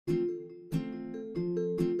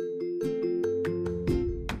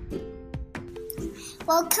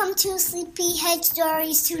Welcome to Sleepyhead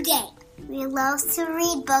Stories today. We love to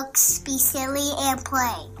read books, be silly, and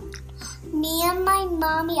play. Me and my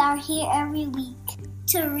mommy are here every week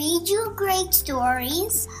to read you great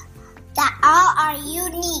stories that all are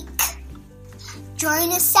unique.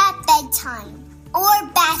 Join us at bedtime, or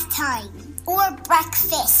bath time, or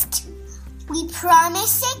breakfast. We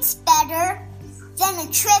promise it's better than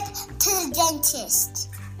a trip to the dentist.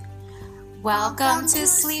 Welcome to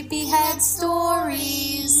Sleepyhead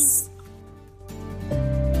Stories.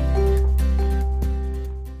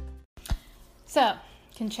 So,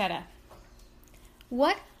 Conchetta,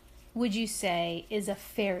 what would you say is a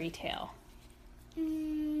fairy tale?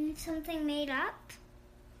 Something made up?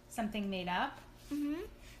 Something made up? Mm-hmm.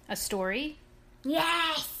 A story?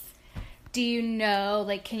 Yes! Do you know,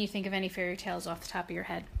 can you think of any fairy tales off the top of your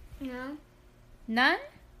head? No. None?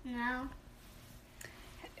 No.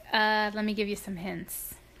 Let me give you some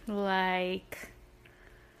hints. Somebody's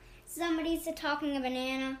a talking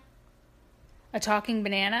banana. A talking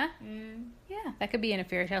banana? Mm. Yeah, that could be in a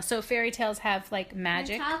fairy tale. So fairy tales have,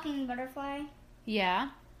 magic. A talking butterfly. Yeah.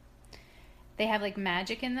 They have,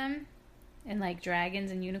 magic in them. And,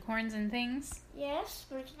 dragons and unicorns and things. Yes,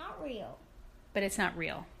 but it's not real. But it's not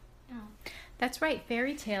real. No. That's right.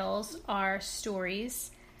 Fairy tales are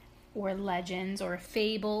stories or legends or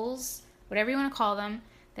fables, whatever you want to call them,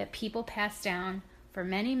 that people pass down for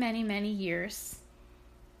many, many, many years.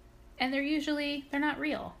 And they're not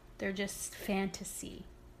real. They're just fantasy.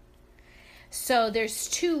 So there's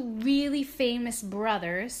two really famous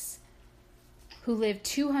brothers who lived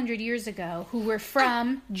 200 years ago who were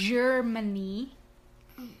from Germany.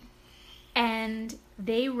 And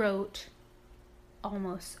they wrote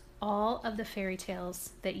almost all of the fairy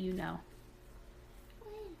tales that you know.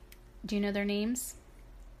 Do you know their names?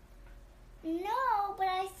 No, but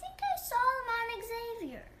I think I saw them on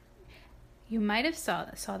Xavier. You might have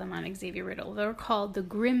saw them on Xavier Riddle. They're called the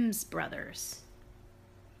Grimm's Brothers.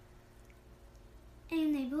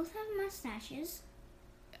 And they both have mustaches.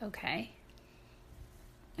 Okay.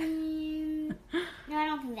 No, I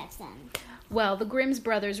don't think that's them. Well, the Grimm's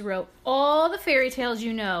Brothers wrote all the fairy tales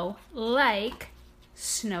you know, like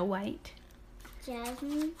Snow White.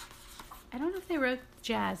 Jasmine. I don't know if they wrote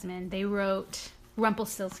Jasmine. They wrote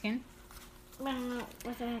Rumpelstiltskin. I don't know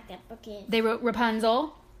what the heck that book is. They wrote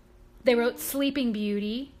Rapunzel. They wrote Sleeping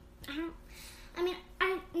Beauty. I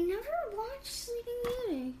never watched Sleeping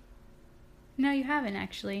Beauty. No, you haven't,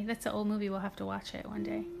 actually. That's an old movie. We'll have to watch it one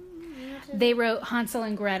day. They wrote Hansel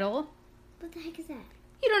and Gretel. What the heck is that?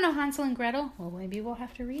 You don't know Hansel and Gretel? Well, maybe we'll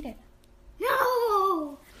have to read it.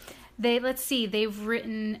 No! Let's see. They've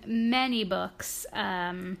written many books.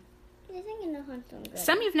 I think I know Hansel and Gretel.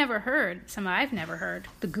 Some you've never heard. Some I've never heard.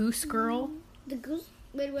 The Goose Girl. The goose?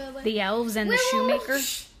 Wait. The Elves and the Shoemaker.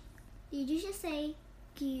 Did you just say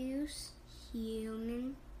goose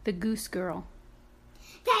human? The Goose Girl.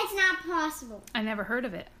 That's not possible. I never heard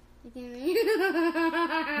of it. We'll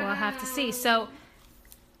We'll have to see. So,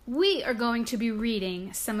 we are going to be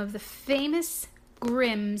reading some of the famous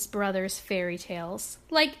Grimm's Brothers fairy tales.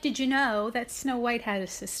 Did you know that Snow White had a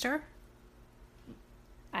sister?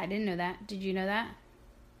 I didn't know that. Did you know that?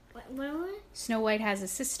 What? Snow White has a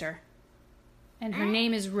sister. And her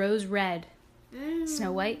name is Rose Red.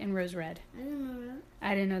 Snow White and Rose Red. I didn't know that.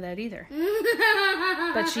 I didn't know that either.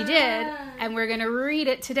 But she did. And we're going to read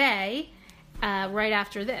it today, right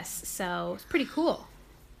after this. So it's pretty cool.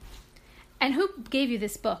 And who gave you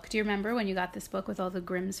this book? Do you remember when you got this book with all the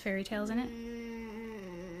Grimm's fairy tales in it?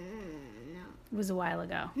 No. It was a while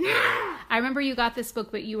ago. I remember you got this book,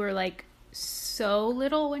 but you were so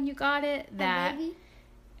little when you got it that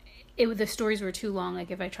the stories were too long.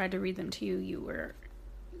 If I tried to read them to you, you were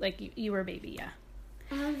you were a baby, yeah.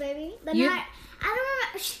 I'm a baby? But I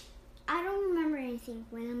don't remember anything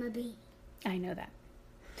when I'm a baby. I know that.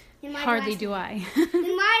 Hardly do I. Then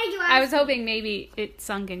why did you ask I was hoping maybe it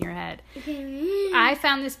sunk in your head. I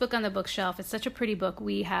found this book on the bookshelf. It's such a pretty book.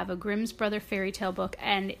 We have a Grimm's Brother fairy tale book,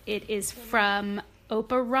 and it is from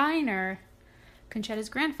Opa Reiner, Conchetta's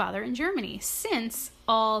grandfather in Germany, since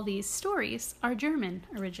all these stories are German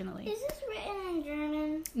originally. Is this written in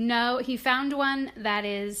German? No, he found one that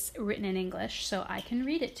is written in English, so I can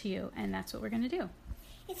read it to you, and that's what we're going to do.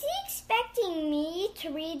 Is he expecting me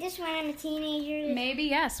to read this when I'm a teenager? Maybe,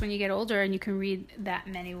 yes, when you get older and you can read that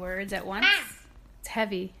many words at once. It's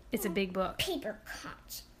heavy. It's a big book. Paper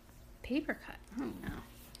cut. Paper cut? Oh, no.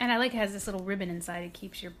 And I like it has this little ribbon inside. It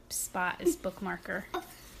keeps your spot as bookmarker.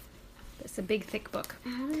 It's a big, thick book.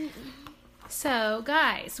 So,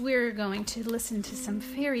 guys, we're going to listen to some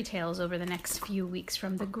fairy tales over the next few weeks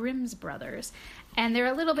from the Grimm's brothers. And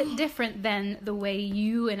they're a little bit different than the way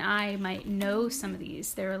you and I might know some of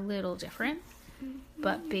these. They're a little different,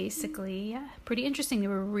 but basically, yeah, pretty interesting. They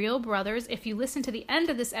were real brothers. If you listen to the end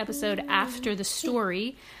of this episode after the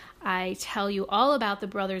story, I tell you all about the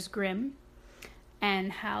brothers Grimm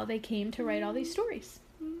and how they came to write all these stories.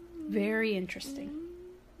 Very interesting.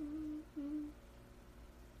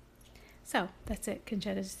 So, that's it.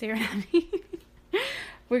 Conchetta's staring at me.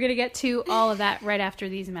 We're going to get to all of that right after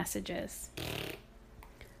these messages.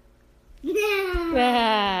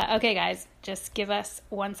 Okay, guys. Just give us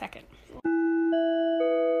 1 second.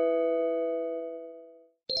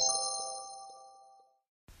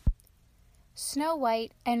 Snow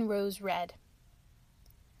White and Rose Red.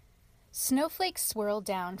 Snowflakes swirled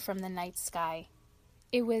down from the night sky.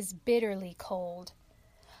 It was bitterly cold.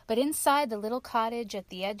 But inside the little cottage at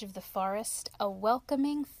the edge of the forest, a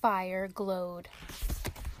welcoming fire glowed.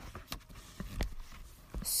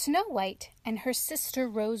 Snow White and her sister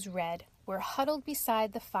Rose Red were huddled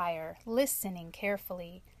beside the fire, listening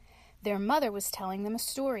carefully. Their mother was telling them a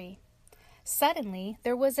story. Suddenly,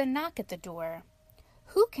 there was a knock at the door.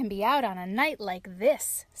 "Who can be out on a night like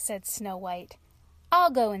this?" said Snow White.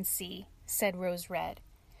 "I'll go and see," said Rose Red.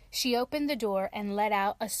 She opened the door and let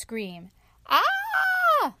out a scream. "Ah!"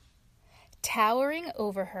 Towering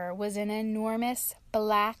over her was an enormous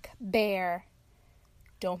black bear.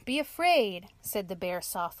 "Don't be afraid," said the bear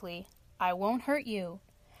softly. "I won't hurt you.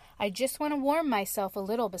 I just want to warm myself a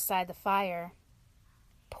little beside the fire."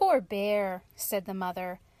 "Poor bear," said the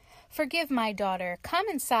mother. "Forgive my daughter. Come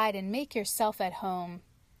inside and make yourself at home."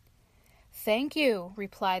 "Thank you,"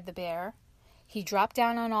 replied the bear. He dropped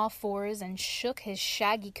down on all fours and shook his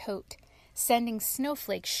shaggy coat, sending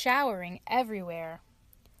snowflakes showering everywhere.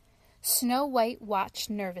 Snow White watched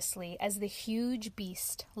nervously as the huge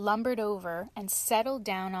beast lumbered over and settled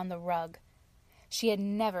down on the rug. She had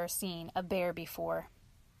never seen a bear before.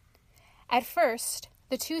 At first,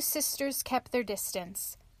 the two sisters kept their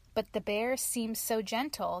distance, but the bear seemed so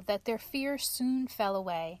gentle that their fear soon fell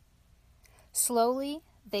away. Slowly,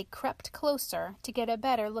 they crept closer to get a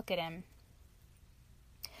better look at him.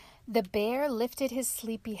 The bear lifted his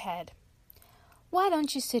sleepy head. "Why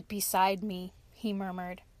don't you sit beside me?" he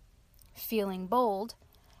murmured. Feeling bold,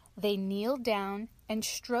 they kneeled down and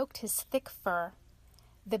stroked his thick fur.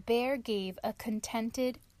 The bear gave a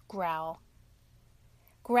contented growl.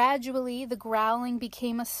 Gradually, the growling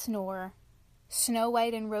became a snore. Snow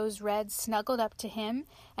White and Rose Red snuggled up to him,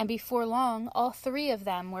 and before long, all three of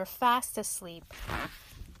them were fast asleep.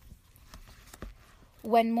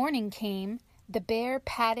 When morning came, the bear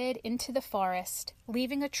padded into the forest,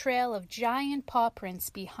 leaving a trail of giant paw prints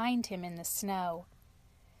behind him in the snow.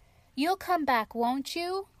 "You'll come back, won't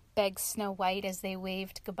you?" begged Snow White as they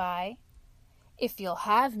waved goodbye. "If you'll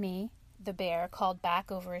have me," the bear called back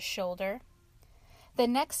over his shoulder. The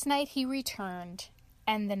next night he returned,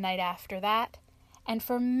 and the night after that, and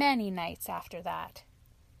for many nights after that.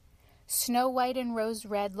 Snow White and Rose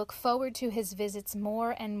Red looked forward to his visits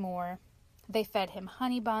more and more. They fed him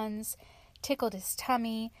honey buns, tickled his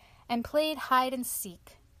tummy, and played hide and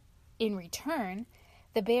seek. In return,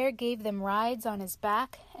 the bear gave them rides on his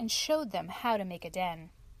back and showed them how to make a den.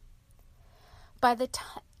 By the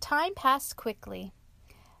time passed quickly.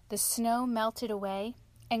 The snow melted away,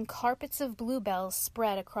 and carpets of bluebells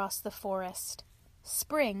spread across the forest.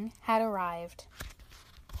 Spring had arrived.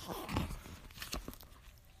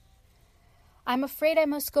 "I'm afraid I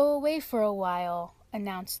must go away for a while,"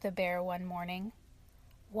 announced the bear one morning.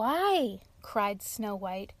 "Why?" cried Snow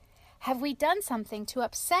White. "Have we done something to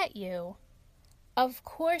upset you?" "Of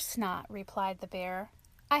course not," replied the bear.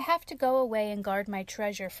 "I have to go away and guard my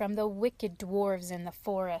treasure from the wicked dwarves in the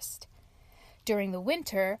forest. During the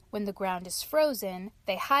winter, when the ground is frozen,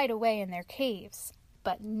 they hide away in their caves.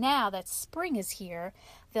 But now that spring is here,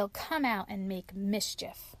 they'll come out and make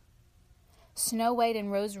mischief." Snow White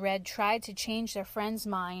and Rose Red tried to change their friend's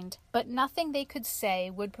mind, but nothing they could say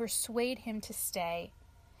would persuade him to stay.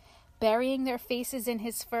 Burying their faces in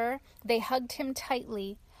his fur, they hugged him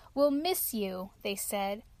tightly. "We'll miss you," they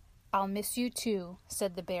said. "I'll miss you too,"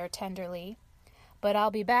 said the bear tenderly. "But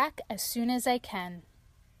I'll be back as soon as I can."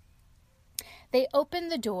 They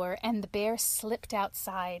opened the door, and the bear slipped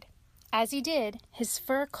outside. As he did, his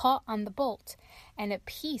fur caught on the bolt, and a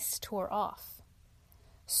piece tore off.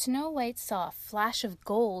 Snow White saw a flash of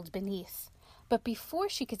gold beneath, but before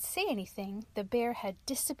she could say anything, the bear had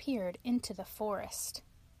disappeared into the forest.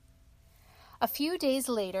 A few days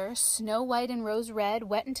later, Snow White and Rose Red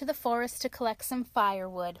went into the forest to collect some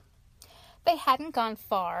firewood. They hadn't gone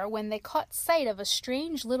far when they caught sight of a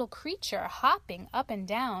strange little creature hopping up and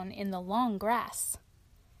down in the long grass.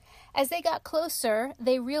 As they got closer,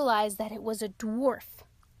 they realized that it was a dwarf.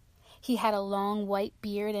 He had a long white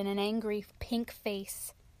beard and an angry pink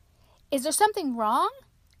face. "Is there something wrong?"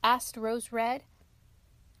 asked Rose Red.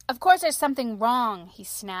 "Of course there's something wrong," he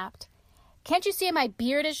snapped. "Can't you see my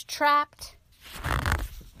beard is trapped?"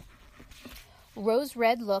 Rose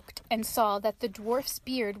Red looked and saw that the dwarf's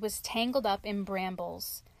beard was tangled up in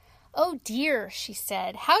brambles. "Oh dear," she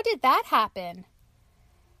said. "How did that happen?"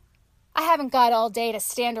 "I haven't got all day to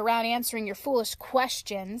stand around answering your foolish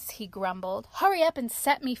questions," he grumbled. "Hurry up and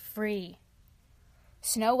set me free."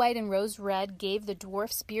 Snow White and Rose Red gave the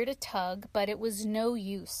dwarf's beard a tug, but it was no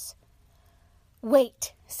use.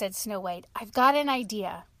 "Wait," said Snow White. "I've got an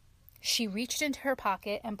idea." She reached into her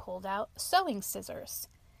pocket and pulled out sewing scissors.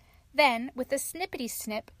 Then, with a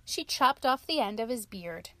snippety-snip, she chopped off the end of his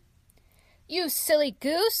beard. "You silly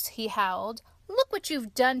goose," he howled. "Look what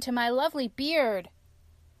you've done to my lovely beard."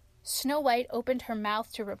 Snow White opened her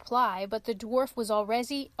mouth to reply, but the dwarf was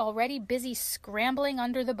already busy scrambling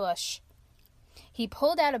under the bush. He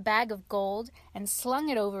pulled out a bag of gold and slung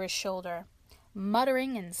it over his shoulder,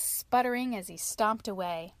 muttering and sputtering as he stomped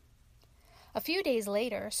away. A few days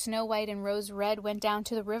later, Snow White and Rose Red went down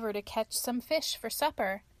to the river to catch some fish for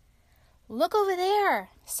supper. "Look over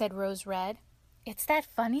there," said Rose Red. "It's that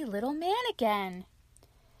funny little man again."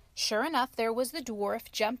 Sure enough, there was the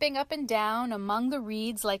dwarf jumping up and down among the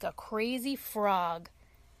reeds like a crazy frog.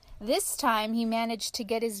 This time he managed to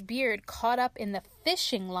get his beard caught up in the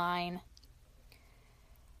fishing line.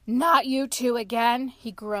 "Not you two again,"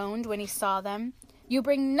 he groaned when he saw them. "You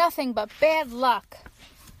bring nothing but bad luck."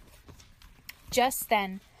 Just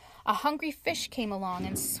then, a hungry fish came along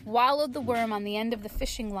and swallowed the worm on the end of the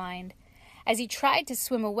fishing line. As he tried to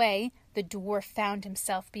swim away, the dwarf found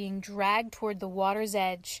himself being dragged toward the water's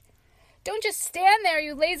edge. "Don't just stand there,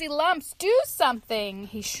 you lazy lumps! Do something!"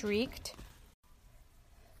 he shrieked.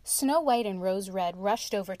 Snow White and Rose Red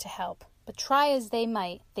rushed over to help, but try as they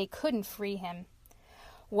might, they couldn't free him.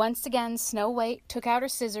 Once again, Snow White took out her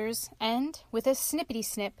scissors, and, with a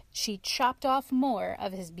snippety-snip, she chopped off more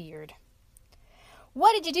of his beard.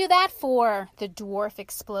 "What did you do that for?" the dwarf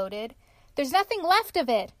exploded. "There's nothing left of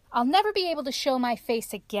it. I'll never be able to show my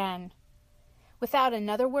face again." Without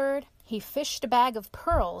another word, he fished a bag of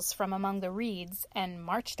pearls from among the reeds and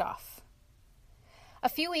marched off. A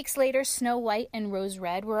few weeks later, Snow White and Rose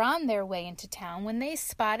Red were on their way into town when they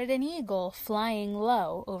spotted an eagle flying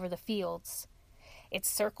low over the fields. It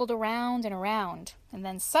circled around and around, and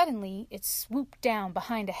then suddenly it swooped down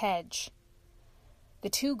behind a hedge. The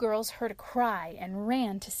two girls heard a cry and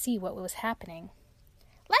ran to see what was happening.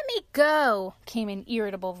 "Let me go," came an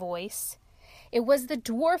irritable voice. It was the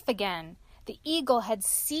dwarf again. The eagle had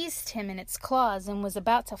seized him in its claws and was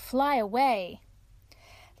about to fly away.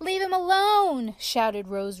 "Leave him alone," shouted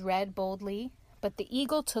Rose Red boldly, but the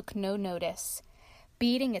eagle took no notice.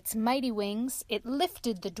 Beating its mighty wings, it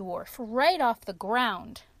lifted the dwarf right off the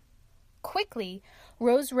ground. Quickly,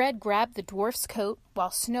 Rose Red grabbed the dwarf's coat while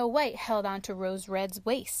Snow White held onto Rose Red's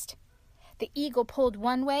waist. The eagle pulled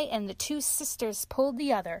one way and the two sisters pulled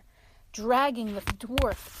the other, dragging the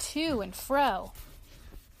dwarf to and fro.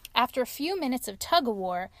 After a few minutes of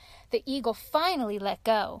tug-of-war, the eagle finally let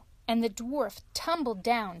go, and the dwarf tumbled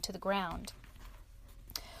down to the ground.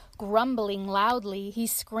 Grumbling loudly, he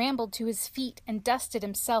scrambled to his feet and dusted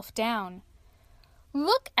himself down.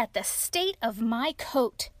 "Look at the state of my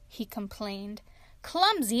coat," he complained.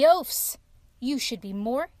 "Clumsy oafs! You should be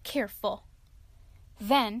more careful."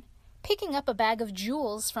 Then, picking up a bag of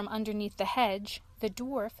jewels from underneath the hedge, the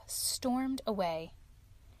dwarf stormed away.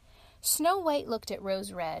 Snow White looked at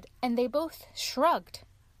Rose Red, and they both shrugged.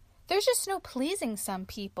 "There's just no pleasing some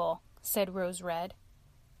people," said Rose Red.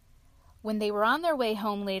 When they were on their way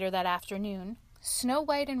home later that afternoon, Snow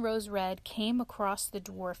White and Rose Red came across the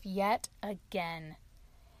dwarf yet again.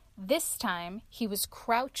 This time he was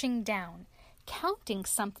crouching down, counting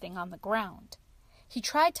something on the ground. He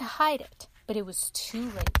tried to hide it, but it was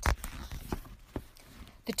too late.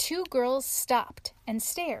 The two girls stopped and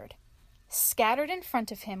stared. Scattered in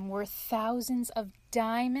front of him were thousands of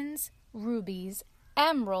diamonds, rubies,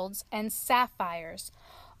 emeralds, and sapphires,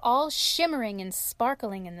 all shimmering and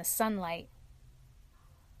sparkling in the sunlight.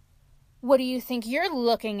 "What do you think you're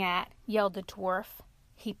looking at?" yelled the dwarf.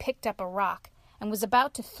 He picked up a rock and was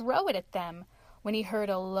about to throw it at them when he heard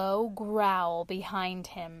a low growl behind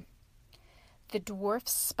him. The dwarf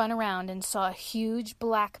spun around and saw a huge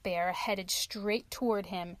black bear headed straight toward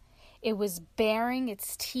him. It was baring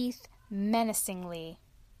its teeth menacingly.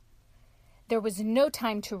 There was no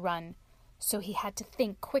time to run, so he had to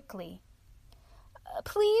think quickly.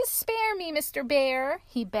 Please spare me, Mr. Bear,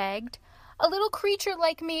 he begged. A little creature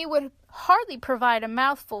like me would hardly provide a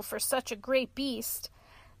mouthful for such a great beast.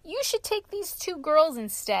 You should take these 2 girls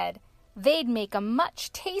instead. They'd make a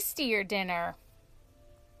much tastier dinner."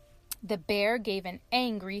 The bear gave an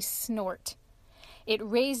angry snort. It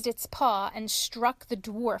raised its paw and struck the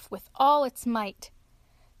dwarf with all its might.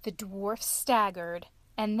 The dwarf staggered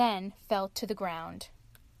and then fell to the ground.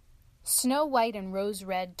 Snow White and Rose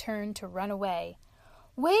Red turned to run away.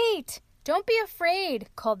 "Wait! Don't be afraid,"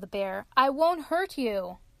 called the bear. "I won't hurt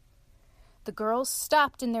you." The girls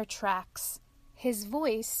stopped in their tracks. His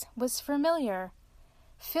voice was familiar.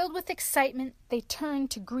 Filled with excitement, they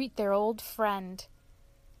turned to greet their old friend.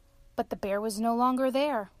 But the bear was no longer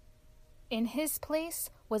there. In his place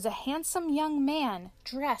was a handsome young man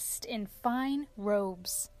dressed in fine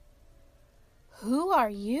robes. "Who are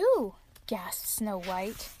you?" gasped Snow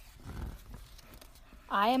White.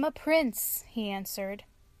 "I am a prince," he answered.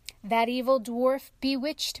 "That evil dwarf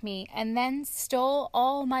bewitched me and then stole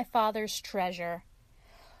all my father's treasure.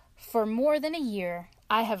 For more than a year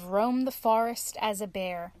I have roamed the forest as a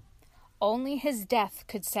bear. Only his death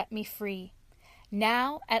could set me free.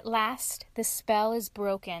 Now, at last, the spell is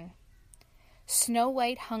broken." Snow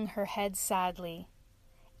White hung her head sadly.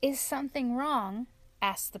 "Is something wrong?"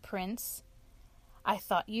 asked the prince. "I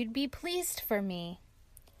thought you'd be pleased for me."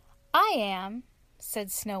 "I am,"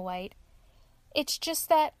 said Snow White. "It's just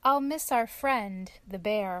that I'll miss our friend, the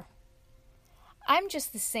bear." "I'm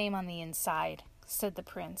just the same on the inside," said the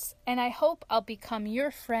prince, "and I hope I'll become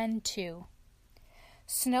your friend too."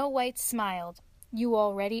 Snow White smiled. "You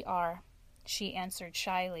already are," she answered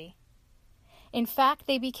shyly. In fact,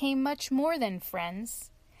 they became much more than friends.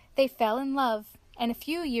 They fell in love, and a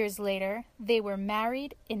few years later they were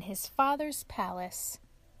married in his father's palace.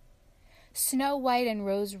 Snow White and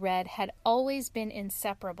Rose Red had always been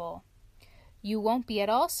inseparable. You won't be at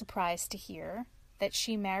all surprised to hear that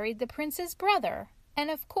she married the prince's brother, and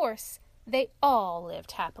of course, they all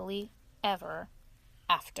lived happily ever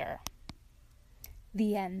after.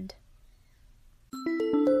 The end.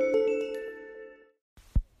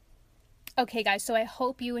 Okay, guys, so I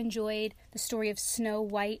hope you enjoyed the story of Snow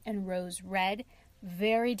White and Rose Red.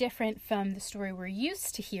 Very different from the story we're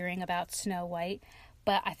used to hearing about Snow White,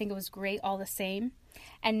 but I think it was great all the same.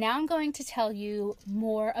 And now I'm going to tell you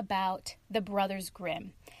more about the Brothers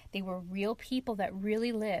Grimm. They were real people that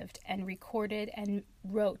really lived and recorded and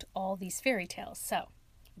wrote all these fairy tales. So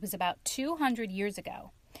it was about 200 years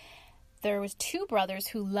ago. There was 2 brothers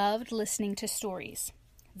who loved listening to stories.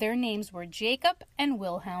 Their names were Jacob and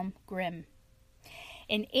Wilhelm Grimm.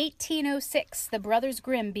 In 1806, the Brothers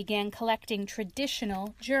Grimm began collecting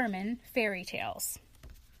traditional German fairy tales.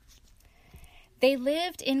 They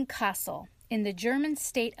lived in Kassel, in the German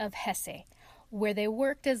state of Hesse, where they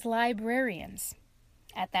worked as librarians.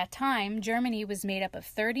 At that time, Germany was made up of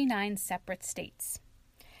 39 separate states.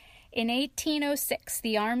 In 1806,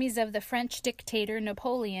 the armies of the French dictator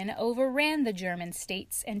Napoleon overran the German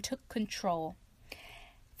states and took control.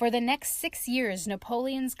 For the next 6 years,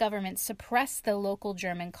 Napoleon's government suppressed the local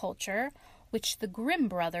German culture, which the Grimm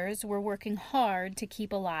brothers were working hard to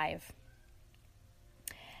keep alive.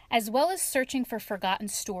 As well as searching for forgotten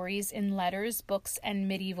stories in letters, books, and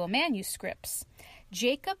medieval manuscripts,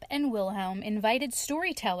 Jacob and Wilhelm invited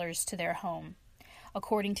storytellers to their home.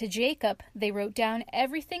 According to Jacob, they wrote down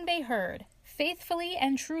everything they heard, faithfully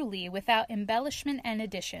and truly, without embellishment and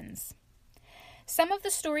additions. Some of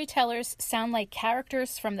the storytellers sound like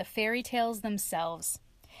characters from the fairy tales themselves.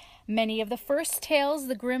 Many of the first tales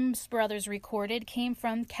the Grimm brothers recorded came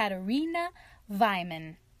from Katharina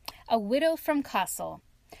Weimann, a widow from Kassel.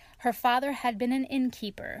 Her father had been an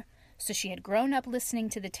innkeeper, so she had grown up listening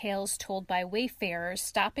to the tales told by wayfarers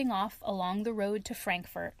stopping off along the road to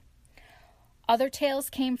Frankfurt. Other tales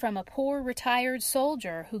came from a poor retired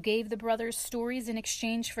soldier who gave the brothers stories in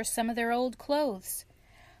exchange for some of their old clothes.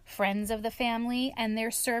 Friends of the family and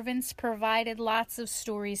their servants provided lots of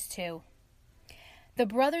stories too. The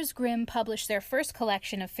Brothers Grimm published their first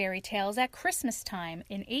collection of fairy tales at Christmas time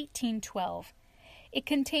in 1812. It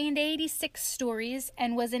contained 86 stories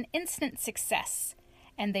and was an instant success,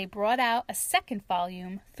 and they brought out a second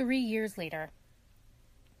volume 3 years later.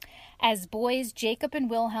 As boys, Jacob and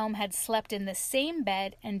Wilhelm had slept in the same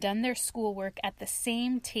bed and done their schoolwork at the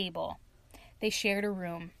same table. They shared a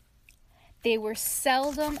room. They were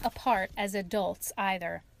seldom apart as adults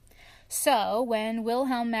either. So, when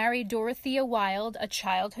Wilhelm married Dorothea Wilde, a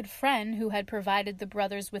childhood friend who had provided the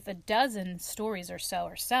brothers with a dozen stories or so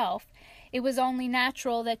herself, it was only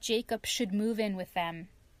natural that Jacob should move in with them.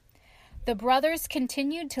 The brothers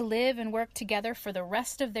continued to live and work together for the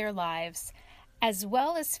rest of their lives. As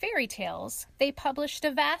well as fairy tales, they published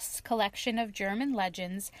a vast collection of German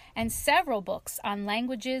legends and several books on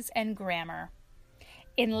languages and grammar.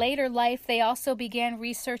 In later life, they also began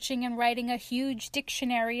researching and writing a huge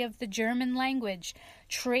dictionary of the German language,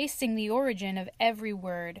 tracing the origin of every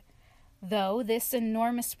word, though this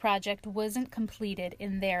enormous project wasn't completed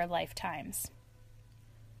in their lifetimes.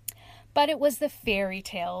 But it was the fairy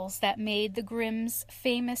tales that made the Grimms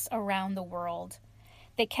famous around the world.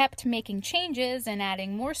 They kept making changes and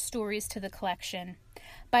adding more stories to the collection.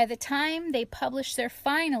 By the time they published their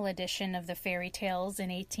final edition of the fairy tales in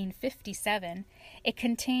 1857, it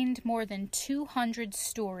contained more than 200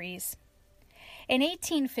 stories. In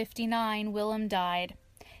 1859, Willem died.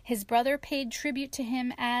 His brother paid tribute to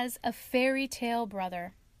him as a fairy tale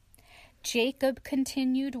brother. Jacob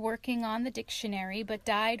continued working on the dictionary, but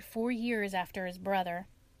died 4 years after his brother.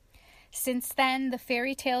 Since then, the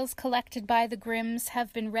fairy tales collected by the Grimms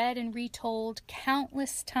have been read and retold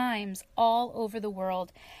countless times all over the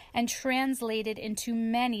world and translated into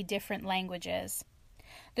many different languages.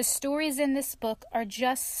 The stories in this book are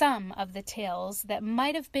just some of the tales that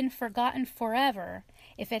might have been forgotten forever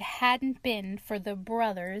if it hadn't been for the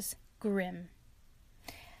brothers Grimm.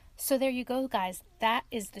 So there you go, guys. That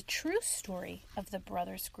is the true story of the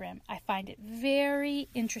Brothers Grimm. I find it very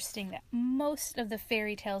interesting that most of the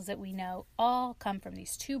fairy tales that we know all come from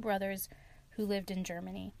these two brothers who lived in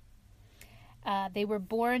Germany. They were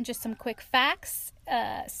born, just some quick facts,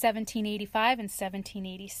 1785 and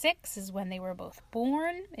 1786 is when they were both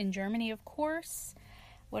born, in Germany, of course.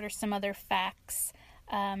 What are some other facts?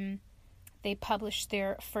 They published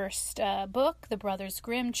their first book, The Brothers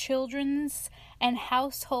Grimm Children's and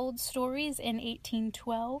Household Stories, in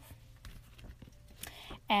 1812.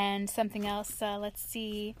 And something else, let's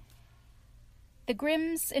see. The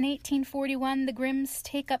Grimms, in 1841, the Grimms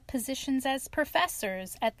take up positions as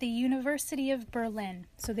professors at the University of Berlin.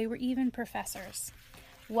 So they were even professors.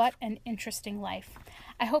 What an interesting life.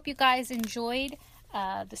 I hope you guys enjoyed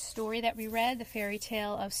the story that we read, the fairy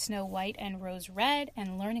tale of Snow White and Rose Red,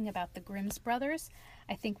 and learning about the Grimm's brothers.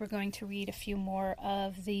 I think we're going to read a few more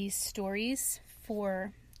of these stories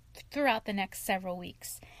throughout the next several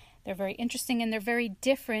weeks. They're very interesting and they're very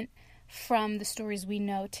different from the stories we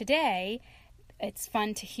know today. It's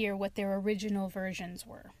fun to hear what their original versions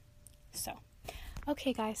were. So,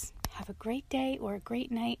 okay guys, have a great day or a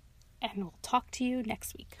great night, and we'll talk to you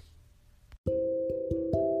next week.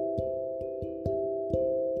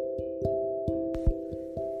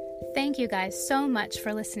 Thank you guys so much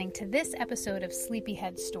for listening to this episode of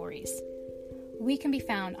Sleepyhead Stories. We can be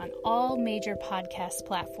found on all major podcast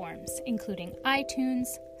platforms, including iTunes,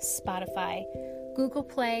 Spotify, Google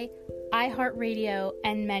Play, iHeartRadio,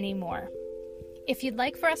 and many more. If you'd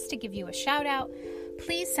like for us to give you a shout out,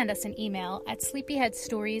 please send us an email at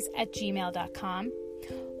sleepyheadstories@gmail.com,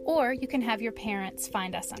 or you can have your parents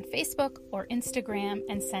find us on Facebook or Instagram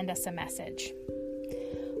and send us a message.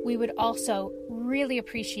 We would also really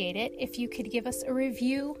appreciate it if you could give us a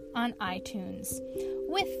review on iTunes,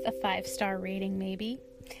 with a 5-star rating maybe.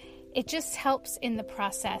 It just helps in the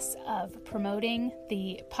process of promoting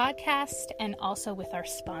the podcast and also with our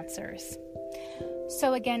sponsors.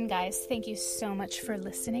 So again, guys, thank you so much for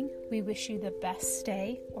listening. We wish you the best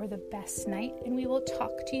day or the best night, and we will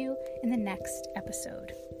talk to you in the next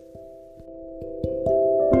episode.